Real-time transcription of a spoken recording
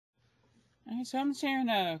Alright, so I'm sharing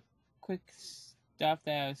a quick stuff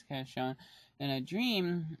that I was kind of shown. In a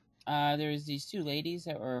dream, there was these two ladies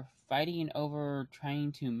that were fighting over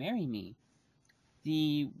trying to marry me.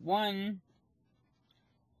 The one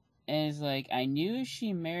is like, I knew if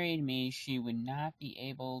she married me, she would not be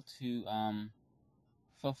able to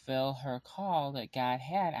fulfill her call that God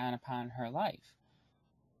had on upon her life.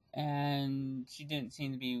 And she didn't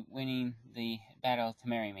seem to be winning the battle to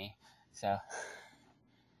marry me. So,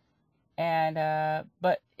 and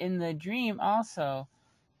but in the dream also,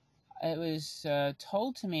 it was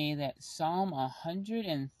told to me that Psalm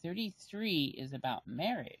 133 is about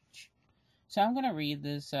marriage. So I'm going to read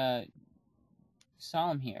this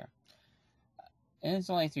psalm here. And it's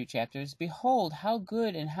only 3 chapters. Behold, how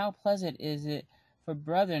good and how pleasant is it for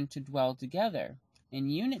brethren to dwell together in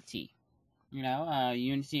unity.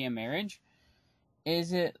 Unity in marriage.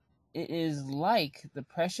 It is like the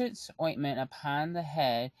precious ointment upon the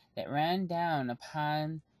head that ran down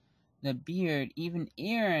upon the beard, even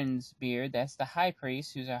Aaron's beard, that's the high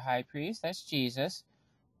priest, who's our high priest, that's Jesus,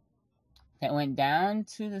 that went down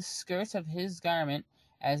to the skirts of his garment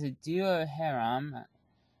as the dew of Hermon,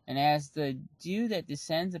 and as the dew that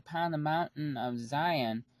descends upon the mountain of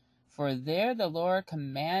Zion. For there the Lord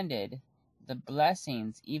commanded the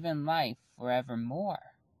blessings, even life forevermore.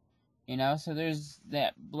 So there's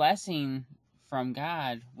that blessing from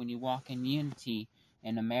God when you walk in unity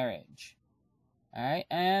in a marriage. Alright,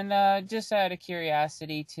 and just out of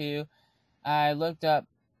curiosity too, I looked up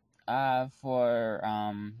for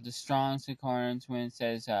the Strong's Concordance when it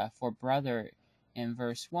says for brother in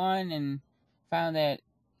verse 1, and found that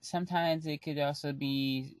sometimes it could also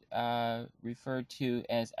be referred to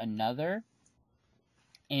as another.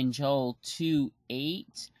 In Joel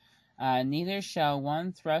 2:8, neither shall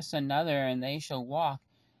one thrust another, and they shall walk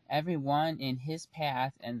every one in his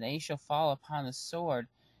path, and they shall fall upon the sword,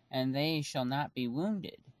 and they shall not be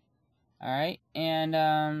wounded. Alright,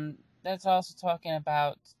 and that's also talking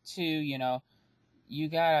about too, you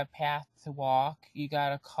got a path to walk, you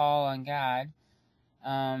got a call on God.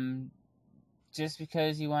 Just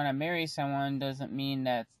because you want to marry someone doesn't mean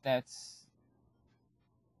that that's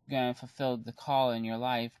going to fulfill the call in your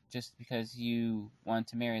life just because you want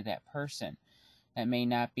to marry that person. That may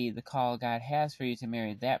not be the call God has for you to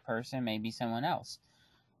marry that person, maybe someone else.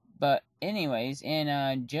 But anyways,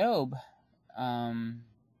 in Job, and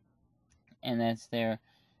that's there,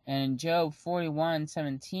 and in Job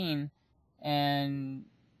 41:17, and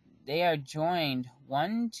they are joined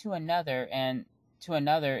one to another, and to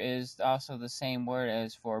another is also the same word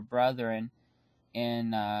as for brethren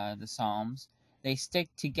in the Psalms. They stick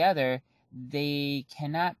together, they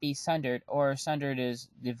cannot be sundered, or sundered is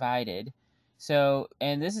divided. So,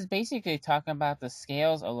 and this is basically talking about the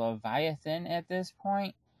scales of Leviathan at this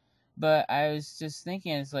point. But I was just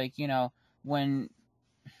thinking, it's like, when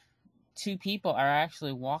two people are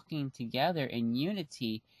actually walking together in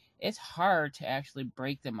unity, it's hard to actually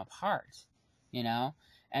break them apart,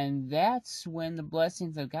 and that's when the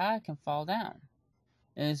blessings of God can fall down,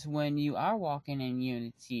 is when you are walking in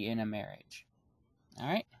unity in a marriage. All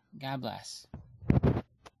right, God bless.